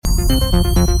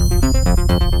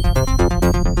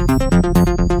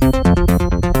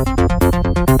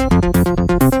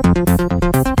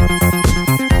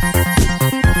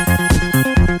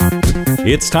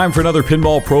It's time for another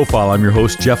Pinball Profile. I'm your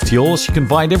host, Jeff Teolis. You can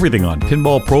find everything on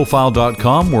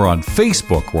pinballprofile.com. We're on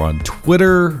Facebook. We're on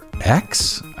Twitter.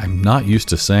 X? I'm not used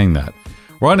to saying that.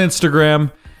 We're on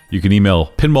Instagram. You can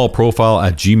email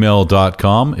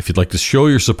pinballprofile@gmail.com. If you'd like to show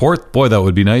your support, boy, that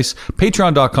would be nice.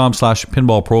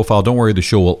 Patreon.com/pinballprofile. Don't worry, the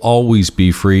show will always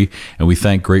be free. And we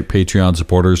thank great Patreon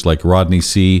supporters like Rodney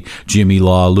C., Jimmy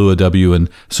Law, Lua W., and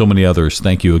so many others.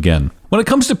 Thank you again. When it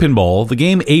comes to pinball, the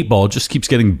game 8-Ball just keeps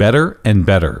getting better and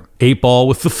better. 8-Ball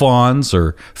with the Fawns,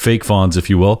 or fake Fawns if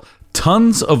you will.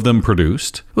 Tons of them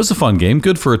produced. It was a fun game,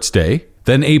 good for its day.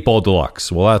 Then 8-Ball Deluxe.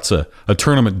 Well, that's a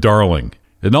tournament darling.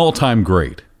 An all-time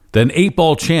great. Then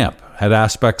 8-Ball Champ had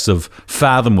aspects of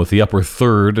Fathom with the upper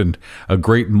third and a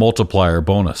great multiplier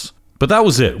bonus. But that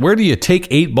was it. Where do you take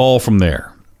 8-Ball from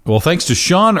there? Well, thanks to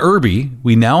Sean Irby,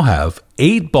 we now have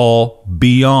 8-Ball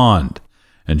Beyond.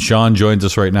 And Sean joins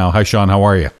us right now. Hi, Sean. How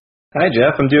are you? Hi,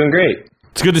 Jeff. I'm doing great.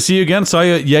 It's good to see you again. Saw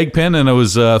you at Yagpin, and I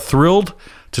was thrilled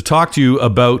to talk to you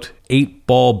about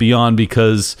 8-Ball Beyond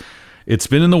because it's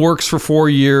been in the works for 4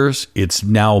 years. It's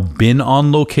now been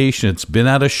on location. It's been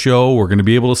at a show. We're going to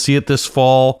be able to see it this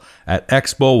fall at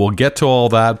Expo. We'll get to all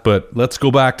that, but let's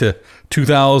go back to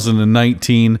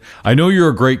 2019. I know you're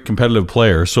a great competitive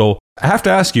player, so I have to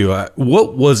ask you,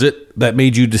 what was it that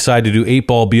made you decide to do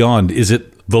 8-Ball Beyond? Is it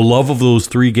the love of those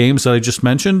 3 games that I just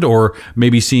mentioned, or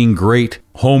maybe seeing great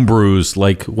homebrews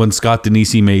like when Scott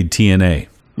Danesi made TNA?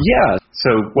 Yeah,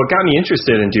 so what got me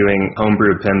interested in doing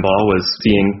homebrew pinball was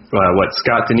seeing what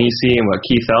Scott Danesi and what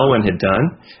Keith Elwin had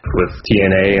done with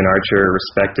TNA and Archer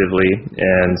respectively,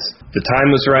 and the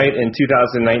time was right in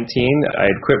 2019. I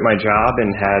had quit my job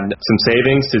and had some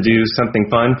savings to do something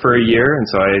fun for a year, and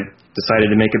so I decided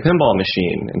to make a pinball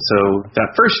machine. And so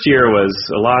that first year was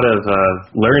a lot of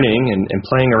learning and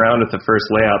playing around with the first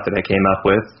layout that I came up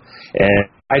with, and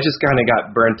I just kind of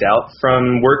got burnt out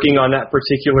from working on that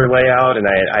particular layout, and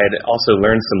I had also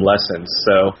learned some lessons.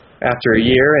 So after a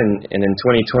year and in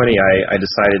 2020, I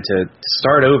decided to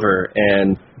start over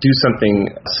and do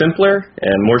something simpler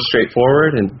and more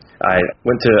straightforward, and I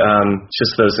went to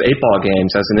just those 8-Ball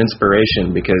games as an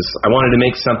inspiration because I wanted to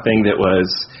make something that was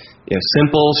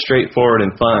simple, straightforward,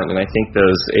 and fun, and I think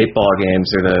those 8-Ball games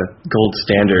are the gold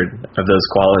standard of those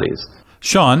qualities.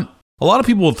 Sean, a lot of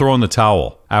people will throw in the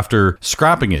towel after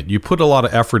scrapping it. You put a lot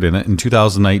of effort in it in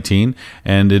 2019,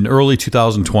 and in early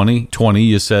 2020,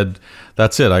 you said,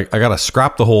 that's it, I got to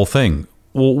scrap the whole thing.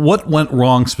 Well, what went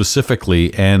wrong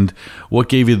specifically, and what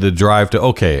gave you the drive to,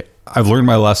 okay, I've learned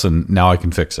my lesson, now I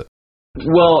can fix it?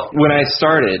 Well, when I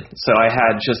started, so I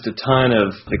had just a ton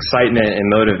of excitement and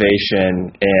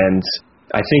motivation, and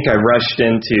I think I rushed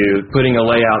into putting a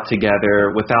layout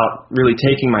together without really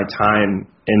taking my time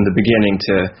in the beginning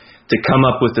to come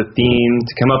up with a theme,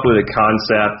 to come up with a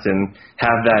concept, and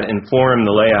have that inform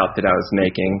the layout that I was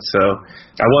making. So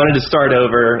I wanted to start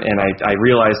over, and I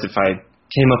realized if I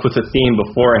came up with a theme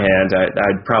beforehand,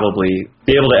 I'd probably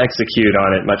be able to execute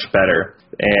on it much better.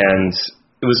 And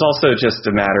it was also just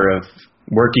a matter of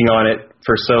working on it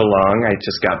for so long, I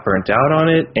just got burnt out on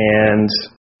it. And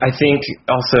I think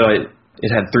also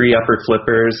it had 3 upper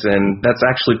flippers, and that's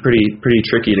actually pretty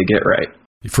tricky to get right.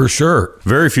 For sure.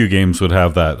 Very few games would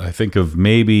have that. I think of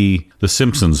maybe The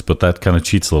Simpsons, but that kind of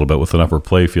cheats a little bit with an upper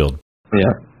playfield. Yeah.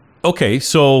 Okay,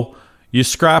 so you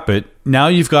scrap it. Now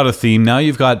you've got a theme. Now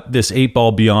you've got this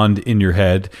 8-Ball Beyond in your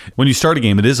head. When you start a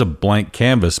game, it is a blank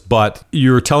canvas, but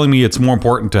you're telling me it's more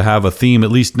important to have a theme.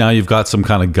 At least now you've got some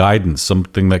kind of guidance,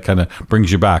 something that kind of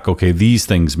brings you back. Okay, these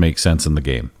things make sense in the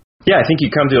game. Yeah, I think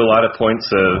you come to a lot of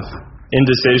points of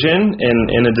indecision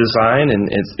in a design, and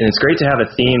it's great to have a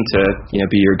theme to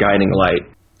be your guiding light.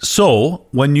 So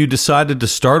when you decided to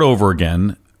start over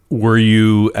again, were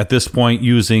you at this point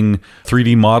using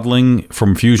 3D modeling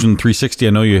from Fusion 360? I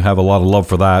know you have a lot of love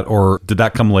for that, or did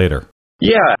that come later?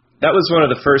 Yeah, that was one of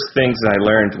the first things that I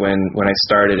learned when I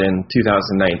started in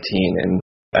 2019, and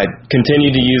I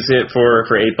continued to use it for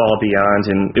 8-Ball Beyond,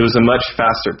 and it was a much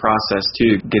faster process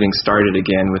too, getting started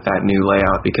again with that new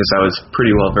layout because I was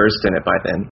pretty well versed in it by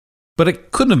then. But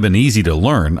it couldn't have been easy to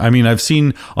learn. I mean, I've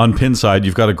seen on Pinside,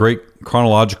 you've got a great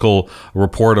chronological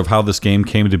report of how this game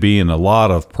came to be and a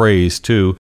lot of praise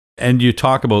too. And you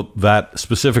talk about that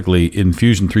specifically in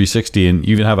Fusion 360, and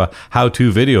you even have a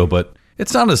how-to video, but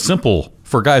it's not as simple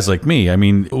for guys like me. I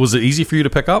mean, was it easy for you to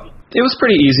pick up? It was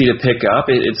pretty easy to pick up.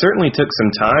 It certainly took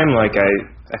some time. Like I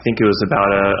think it was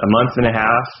about a month and a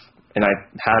half, and I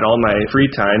had all my free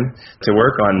time to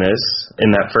work on this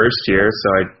in that first year. So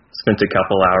I spent a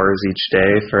couple hours each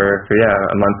day for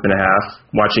a month and a half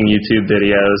watching YouTube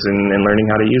videos and learning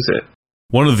how to use it.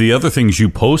 One of the other things you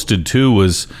posted, too,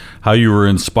 was how you were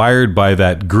inspired by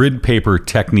that grid paper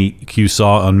technique you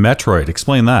saw on Metroid.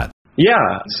 Explain that.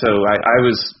 Yeah, so I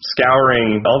was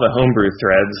scouring all the homebrew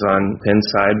threads on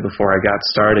Pinside before I got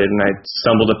started, and I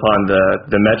stumbled upon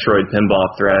the Metroid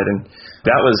pinball thread, and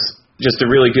that was just a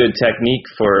really good technique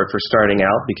for starting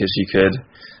out, because you could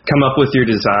come up with your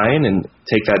design and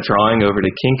take that drawing over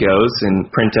to Kinko's and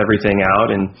print everything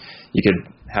out, and you could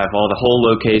have all the hole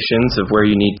locations of where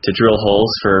you need to drill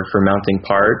holes for mounting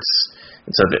parts.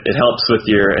 And so it helps with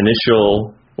your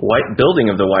initial building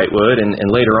of the whitewood, and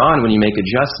later on when you make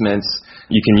adjustments,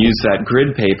 you can use that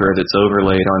grid paper that's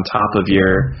overlaid on top of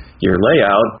your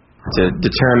layout to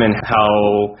determine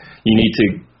how you need to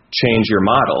change your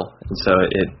model. And so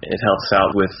it helps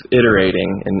out with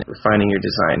iterating and refining your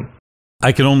design.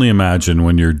 I can only imagine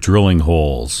when you're drilling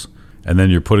holes and then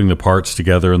you're putting the parts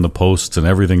together and the posts and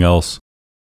everything else,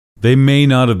 they may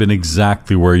not have been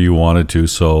exactly where you wanted to.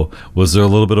 So was there a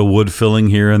little bit of wood filling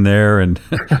here and there and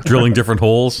drilling different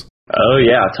holes? Oh,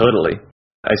 yeah, totally.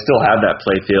 I still have that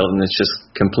play field, and it's just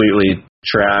completely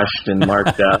trashed and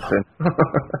marked up.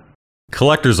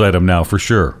 Collector's item now, for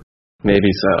sure. Maybe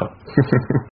so.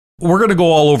 We're going to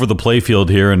go all over the playfield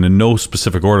here and in no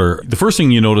specific order. The first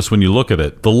thing you notice when you look at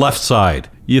it, the left side,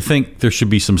 you think there should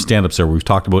be some stand-ups there. We've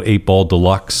talked about 8-Ball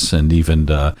Deluxe, and even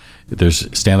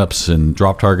there's stand-ups and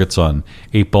drop targets on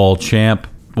 8-Ball Champ.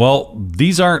 Well,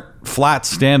 these aren't flat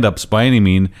stand-ups by any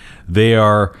mean. They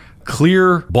are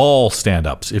clear ball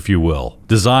stand-ups, if you will,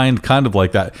 designed kind of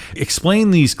like that. Explain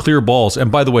these clear balls.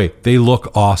 And by the way, they look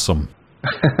awesome.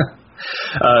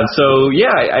 I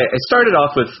started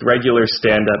off with regular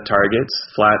stand-up targets,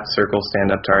 flat circle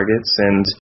stand-up targets, and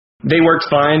they worked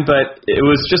fine, but it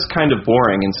was just kind of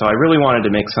boring, and so I really wanted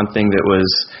to make something that was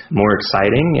more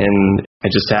exciting, and I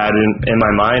just had in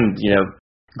my mind,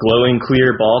 glowing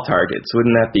clear ball targets.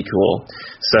 Wouldn't that be cool?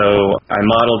 So I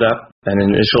modeled up an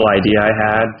initial idea I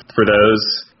had for those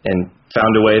and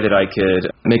found a way that I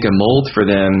could make a mold for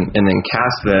them and then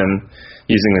cast them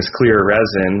using this clear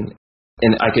resin.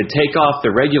 And I could take off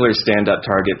the regular stand-up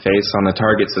target face on the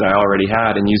targets that I already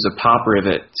had and use a pop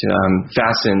rivet to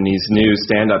fasten these new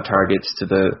stand-up targets to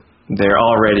their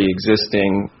already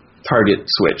existing target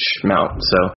switch mount.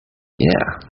 So,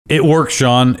 yeah. It works,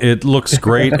 Sean. It looks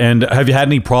great. And have you had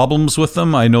any problems with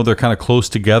them? I know they're kind of close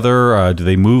together. Do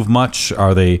they move much?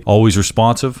 Are they always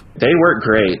responsive? They work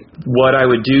great. What I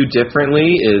would do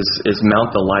differently is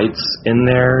mount the lights in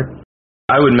there.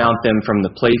 I would mount them from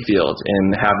the playfield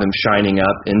and have them shining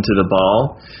up into the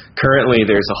ball. Currently,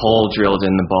 there's a hole drilled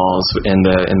in the balls, and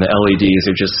the LEDs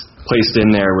are just placed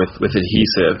in there with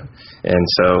adhesive. And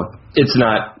so it's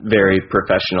not very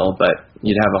professional, but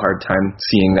you'd have a hard time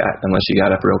seeing that unless you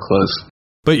got up real close.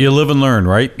 But you live and learn,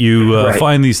 right? You right.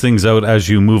 Find these things out as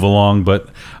you move along, but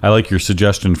I like your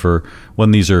suggestion for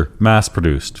when these are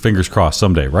mass-produced. Fingers crossed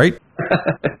someday, right?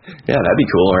 Yeah, that'd be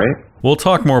cool, right? We'll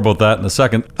talk more about that in a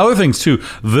second. Other things, too.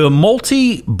 The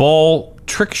multi-ball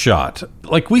trick shot.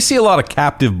 Like, we see a lot of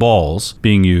captive balls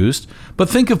being used, but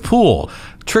think of pool.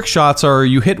 Trick shots are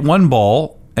you hit one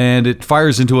ball and it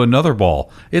fires into another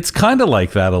ball. It's kind of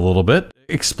like that a little bit.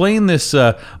 Explain this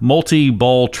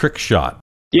multi-ball trick shot.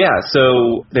 Yeah,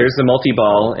 so there's the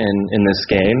multi-ball in this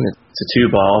game. It's a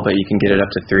 2-ball, but you can get it up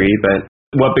to 3. But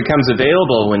what becomes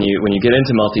available when you get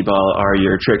into multi-ball are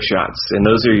your trick shots, and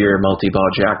those are your multi-ball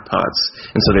jackpots.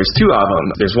 And so there's 2 of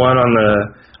them. There's one on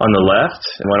the left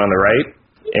and one on the right.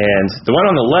 And the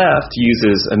one on the left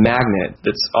uses a magnet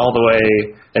that's all the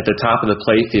way at the top of the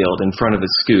playfield in front of the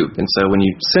scoop. And so when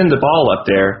you send the ball up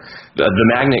there, the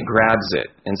magnet grabs it.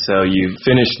 And so you've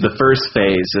finished the first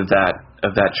phase of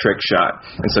that trick shot.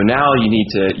 And so now you need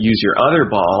to use your other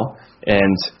ball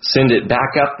and send it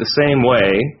back up the same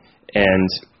way. And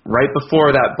right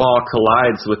before that ball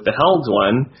collides with the held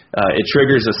one, it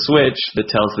triggers a switch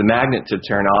that tells the magnet to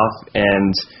turn off,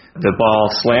 and the ball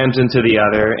slams into the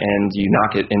other, and you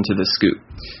knock it into the scoop.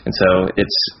 And so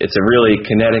it's a really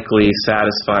kinetically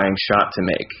satisfying shot to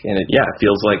make, and it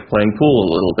feels like playing pool a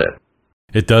little bit.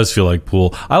 It does feel like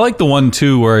pool. I like the one,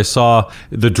 too, where I saw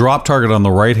the drop target on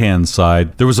the right-hand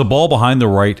side. There was a ball behind the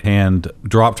right-hand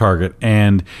drop target,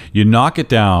 and you knock it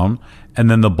down, and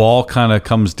then the ball kind of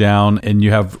comes down, and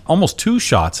you have almost 2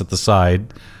 shots at the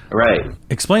side. Right.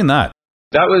 Explain that.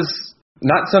 That was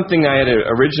not something I had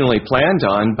originally planned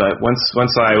on, but once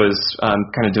I was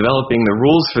kind of developing the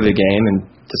rules for the game and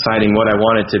deciding what I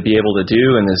wanted to be able to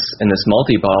do in this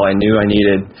multi-ball, I knew I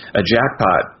needed a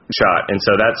jackpot shot, and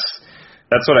so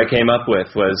that's what I came up with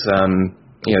was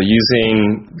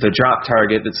using the drop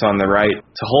target that's on the right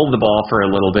to hold the ball for a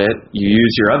little bit. You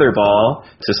use your other ball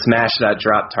to smash that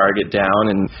drop target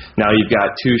down, and now you've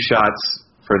got 2 shots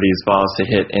for these balls to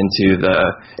hit into the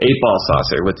 8-ball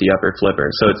saucer with the upper flipper.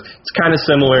 So it's kind of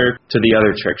similar to the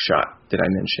other trick shot that I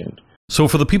mentioned. So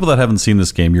for the people that haven't seen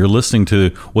this game, you're listening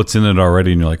to what's in it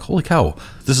already, and you're like, holy cow,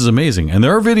 this is amazing. And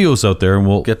there are videos out there, and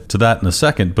we'll get to that in a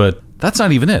second, but that's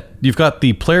not even it. You've got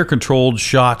the player-controlled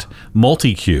shot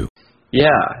multi-cue. Yeah,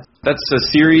 that's a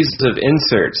series of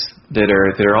inserts that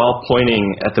are all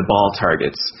pointing at the ball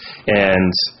targets,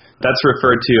 and that's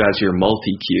referred to as your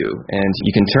multi-cue. And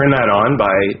you can turn that on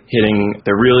by hitting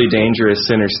the really dangerous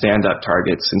center stand-up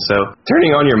targets. And so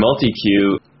turning on your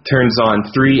multi-cue turns on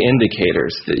 3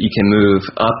 indicators that you can move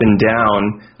up and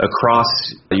down across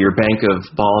your bank of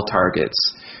ball targets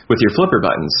with your flipper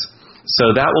buttons.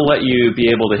 So that will let you be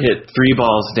able to hit 3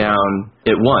 balls down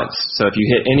at once. So if you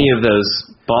hit any of those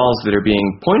balls that are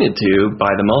being pointed to by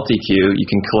the multi-cue, you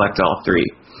can collect all 3.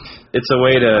 It's a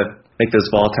way to make those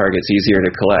ball targets easier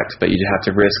to collect, but you have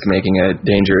to risk making a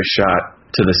dangerous shot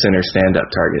to the center stand-up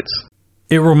targets.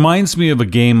 It reminds me of a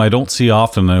game I don't see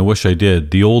often, and I wish I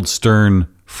did, the old Stern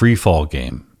Freefall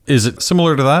game. Is it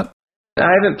similar to that? I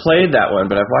haven't played that one,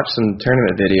 but I've watched some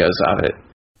tournament videos of it.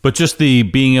 But just the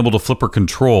being able to flipper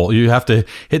control, you have to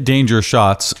hit dangerous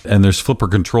shots, and there's flipper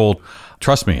control.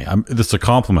 Trust me, this is a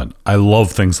compliment. I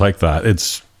love things like that.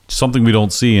 It's something we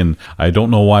don't see, and I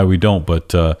don't know why we don't,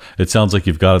 but it sounds like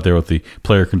you've got it there with the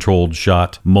player-controlled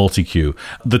shot multi-cue.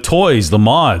 The toys, the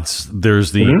mods,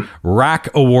 there's the rack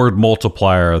award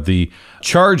multiplier, the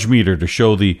charge meter to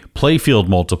show the playfield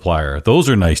multiplier. Those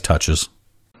are nice touches.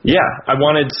 Yeah, I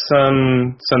wanted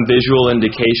some visual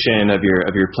indication of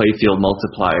your playfield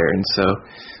multiplier, and so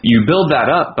you build that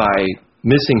up by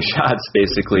missing shots,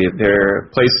 basically. They're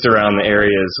placed around the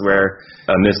areas where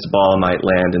a missed ball might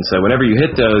land, and so whenever you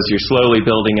hit those, you're slowly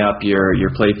building up your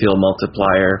playfield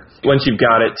multiplier. Once you've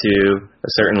got it to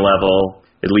a certain level,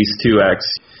 at least 2x,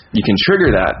 you can trigger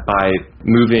that by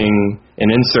moving an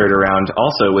insert around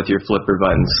also with your flipper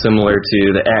buttons, similar to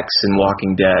the X in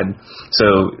Walking Dead.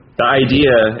 So the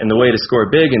idea and the way to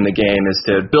score big in the game is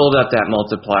to build up that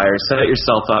multiplier, set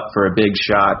yourself up for a big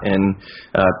shot, and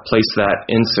place that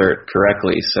insert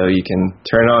correctly so you can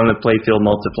turn on the playfield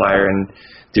multiplier and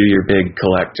do your big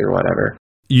collect or whatever.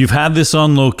 You've had this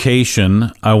on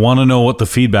location. I want to know what the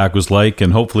feedback was like,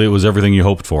 and hopefully it was everything you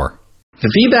hoped for.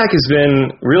 The feedback has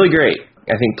been really great.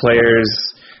 I think players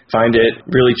find it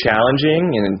really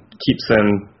challenging and keeps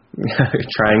them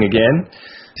trying again.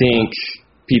 I think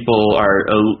people are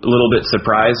a little bit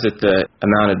surprised at the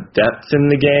amount of depth in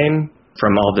the game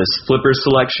from all this flipper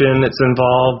selection that's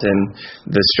involved and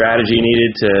the strategy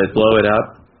needed to blow it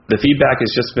up. The feedback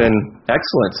has just been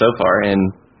excellent so far, and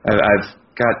I've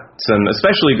got some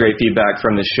especially great feedback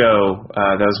from the show.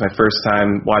 That was my first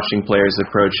time watching players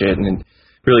approach it, and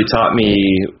really taught me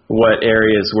what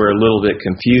areas were a little bit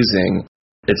confusing.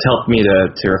 It's helped me to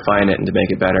refine it and to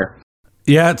make it better.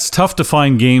 Yeah, it's tough to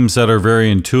find games that are very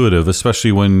intuitive,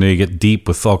 especially when they get deep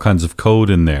with all kinds of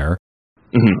code in there.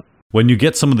 Mm-hmm. When you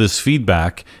get some of this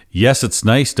feedback, yes, it's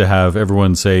nice to have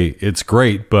everyone say it's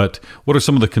great, but what are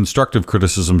some of the constructive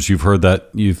criticisms you've heard that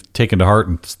you've taken to heart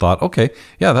and thought, okay,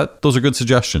 yeah, those are good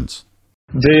suggestions?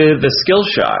 The skill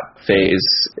shot phase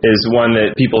is one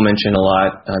that people mention a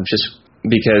lot, just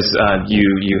because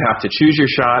you have to choose your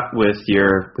shot with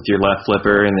your left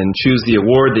flipper and then choose the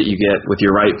award that you get with your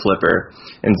right flipper.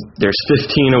 And there's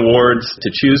 15 awards to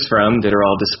choose from that are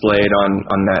all displayed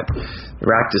on that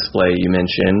rack display you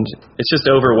mentioned. It's just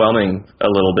overwhelming a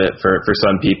little bit for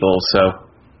some people. So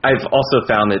I've also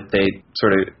found that they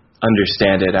sort of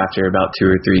understand it after about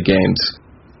 2 or 3 games.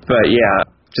 But yeah,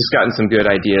 just gotten some good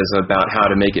ideas about how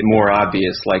to make it more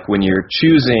obvious, like when you're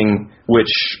choosing which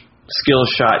skill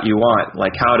shot you want,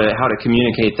 like how to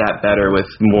communicate that better with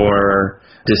more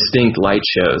distinct light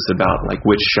shows about like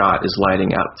which shot is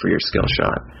lighting up for your skill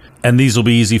shot. And these will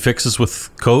be easy fixes with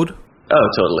code? Oh,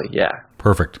 totally, yeah.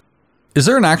 Perfect. Is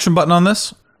there an action button on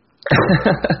this?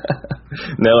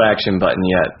 No action button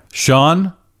yet.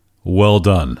 Sean, well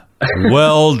done.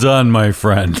 Well done, my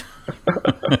friend.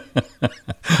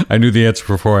 I knew the answer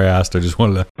before I asked. I just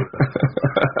wanted to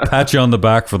pat you on the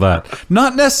back for that.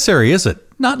 Not necessary, is it?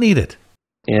 Not needed.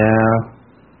 Yeah.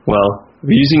 Well,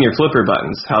 using your flipper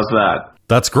buttons, how's that?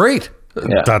 That's great.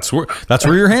 Yeah. That's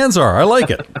where your hands are. I like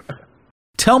it.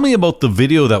 Tell me about the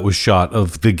video that was shot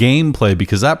of the gameplay,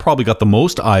 because that probably got the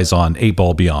most eyes on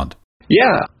 8-Ball Beyond.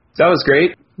 Yeah, that was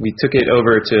great. We took it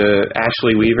over to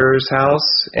Ashley Weaver's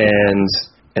house and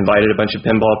invited a bunch of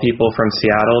pinball people from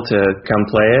Seattle to come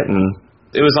play it, and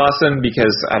it was awesome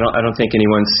because I don't think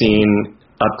anyone's seen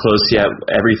up close yet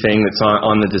everything that's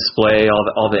on the display,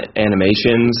 all the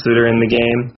animations that are in the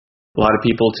game. A lot of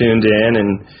people tuned in,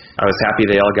 and I was happy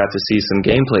they all got to see some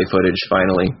gameplay footage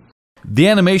finally. The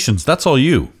animations, that's all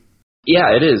you.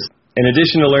 Yeah, it is. In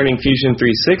addition to learning Fusion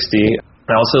 360,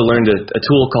 I also learned a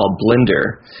tool called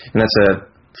Blender, and that's a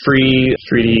free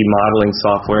 3D modeling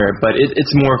software, but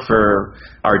it's more for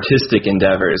artistic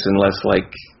endeavors and less like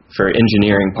for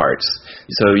engineering parts.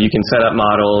 So you can set up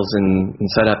models and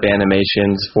set up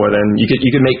animations for them. You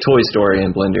could make Toy Story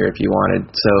in Blender if you wanted.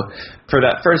 So for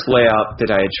that first layout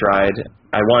that I had tried,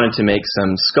 I wanted to make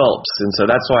some sculpts, and so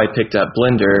that's why I picked up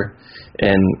Blender.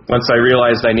 And once I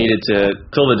realized I needed to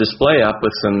fill the display up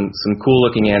with some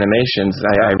cool-looking animations,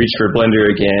 I reached for Blender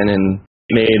again and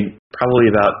made probably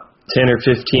about 10 or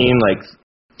 15, like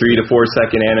 3 to 4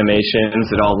 second animations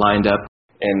that all lined up.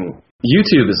 And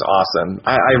YouTube is awesome.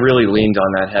 I really leaned on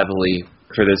that heavily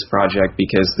for this project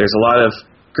because there's a lot of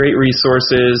great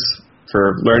resources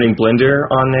for learning Blender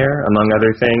on there, among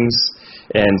other things.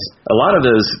 And a lot of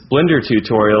those Blender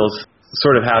tutorials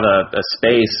sort of have a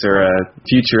space or a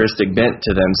futuristic bent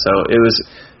to them. So it was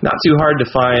not too hard to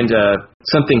find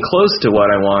something close to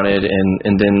what I wanted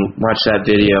and then watch that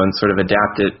video and sort of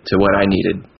adapt it to what I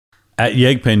needed. At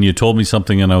YegPen, you told me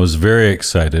something, and I was very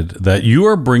excited, that you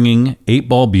are bringing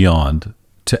 8-Ball Beyond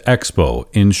to Expo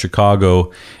in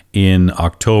Chicago in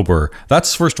October.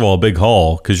 That's, first of all, a big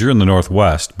haul because you're in the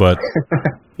Northwest, but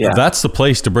yeah. That's the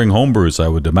place to bring homebrews, I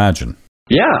would imagine.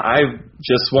 Yeah, I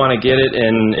just want to get it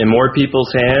in more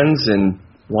people's hands and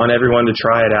want everyone to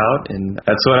try it out, and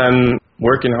that's what I'm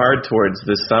working hard towards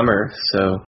this summer.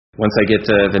 So once I get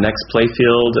the next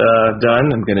playfield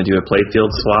done, I'm going to do a playfield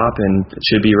swap, and it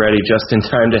should be ready just in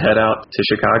time to head out to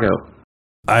Chicago.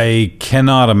 I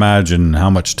cannot imagine how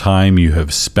much time you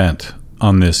have spent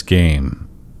on this game.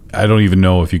 I don't even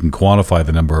know if you can quantify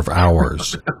the number of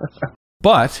hours.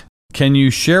 But can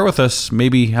you share with us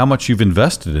maybe how much you've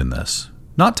invested in this?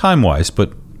 Not time-wise,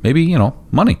 but maybe,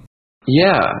 money.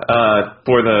 Yeah, at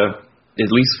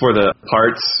least for the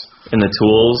parts and the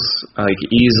tools, like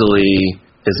easily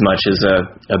as much as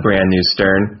a brand new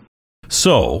Stern.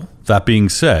 So, that being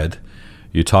said,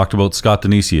 you talked about Scott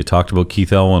Danesi, you talked about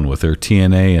Keith Elwin with their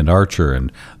TNA and Archer,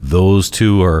 and those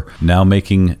two are now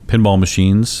making pinball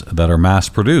machines that are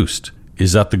mass-produced.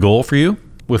 Is that the goal for you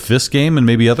with this game and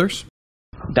maybe others?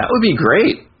 That would be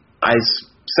great. I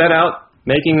set out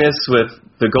making this with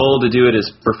the goal to do it as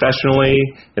professionally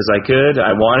as I could.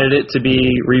 I wanted it to be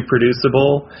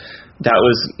reproducible. That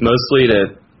was mostly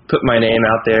to put my name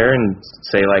out there and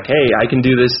say, like, hey, I can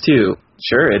do this too.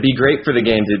 Sure, it'd be great for the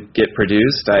game to get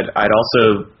produced. I'd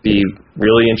also be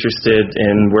really interested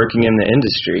in working in the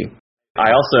industry.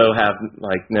 I also have,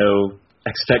 no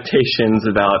expectations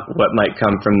about what might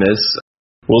come from this.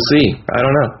 We'll see. I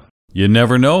don't know. You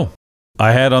never know.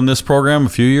 I had on this program a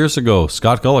few years ago,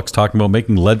 Scott Gullick's talking about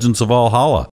making Legends of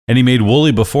Valhalla. And he made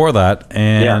Wooly before that,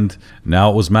 and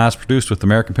now it was mass-produced with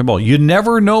American Pinball. You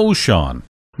never know, Sean.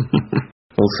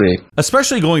 We'll see.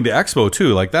 Especially going to Expo,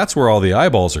 too. That's where all the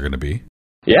eyeballs are going to be.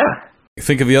 Yeah.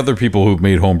 Think of the other people who've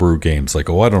made homebrew games, Sonic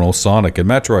and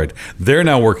Metroid. They're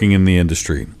now working in the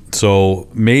industry. So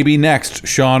maybe next,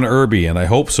 Sean Irby, and I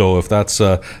hope so if that's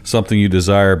something you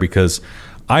desire, because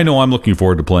I know I'm looking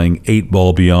forward to playing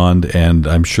 8-Ball Beyond, and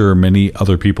I'm sure many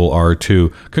other people are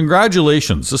too.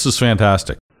 Congratulations. This is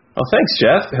fantastic. Well, thanks,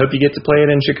 Jeff. I hope you get to play it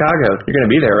in Chicago. You're going to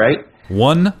be there, right?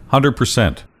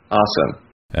 100%. Awesome.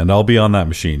 And I'll be on that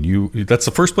machine. That's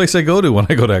the first place I go to when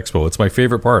I go to Expo. It's my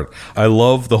favorite part. I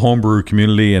love the homebrew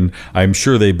community, and I'm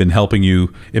sure they've been helping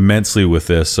you immensely with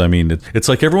this. I mean, it's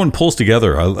like everyone pulls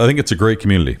together. I think it's a great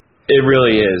community. It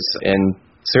really is, and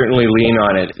certainly lean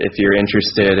on it if you're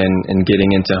interested in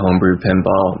getting into homebrew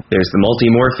pinball. There's the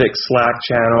Multimorphic Slack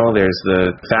channel. There's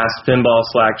the Fast Pinball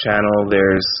Slack channel.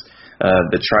 There's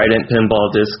the Trident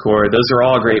Pinball Discord. Those are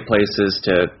all great places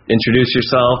to introduce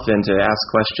yourself and to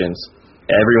ask questions.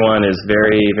 Everyone is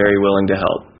very, very willing to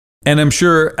help. And I'm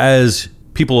sure as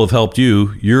people have helped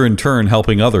you, you're in turn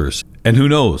helping others. And who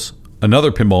knows,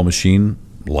 another pinball machine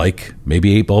like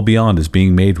maybe 8-Ball Beyond is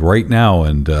being made right now,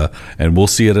 and we'll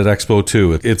see it at Expo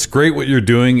too. It's great what you're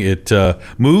doing. It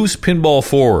moves pinball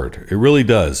forward. It really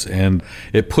does, and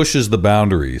it pushes the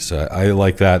boundaries. I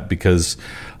like that because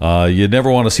you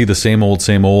never want to see the same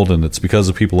old, and it's because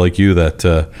of people like you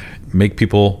that make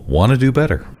people want to do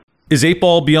better. Is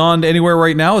 8-Ball Beyond anywhere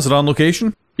right now? Is it on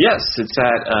location? Yes, it's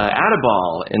at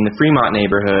Adaball in the Fremont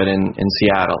neighborhood in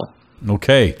Seattle.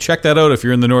 Okay, check that out if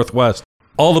you're in the Northwest.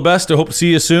 All the best. I hope to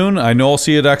see you soon. I know I'll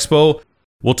see you at Expo.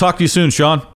 We'll talk to you soon,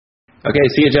 Sean. Okay,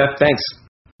 see you, Jeff. Thanks.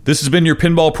 This has been your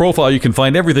Pinball Profile. You can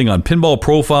find everything on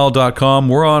pinballprofile.com.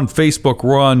 We're on Facebook.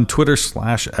 We're on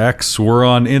Twitter/X. We're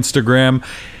on Instagram.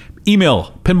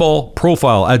 Email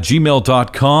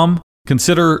pinballprofile@gmail.com.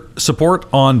 Consider support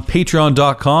on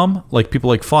patreon.com, like people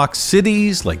like Fox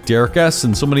Cities, like Derek S.,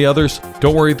 and so many others.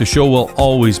 Don't worry, the show will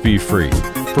always be free.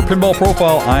 For Pinball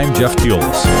Profile, I'm Jeff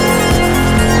Teolis.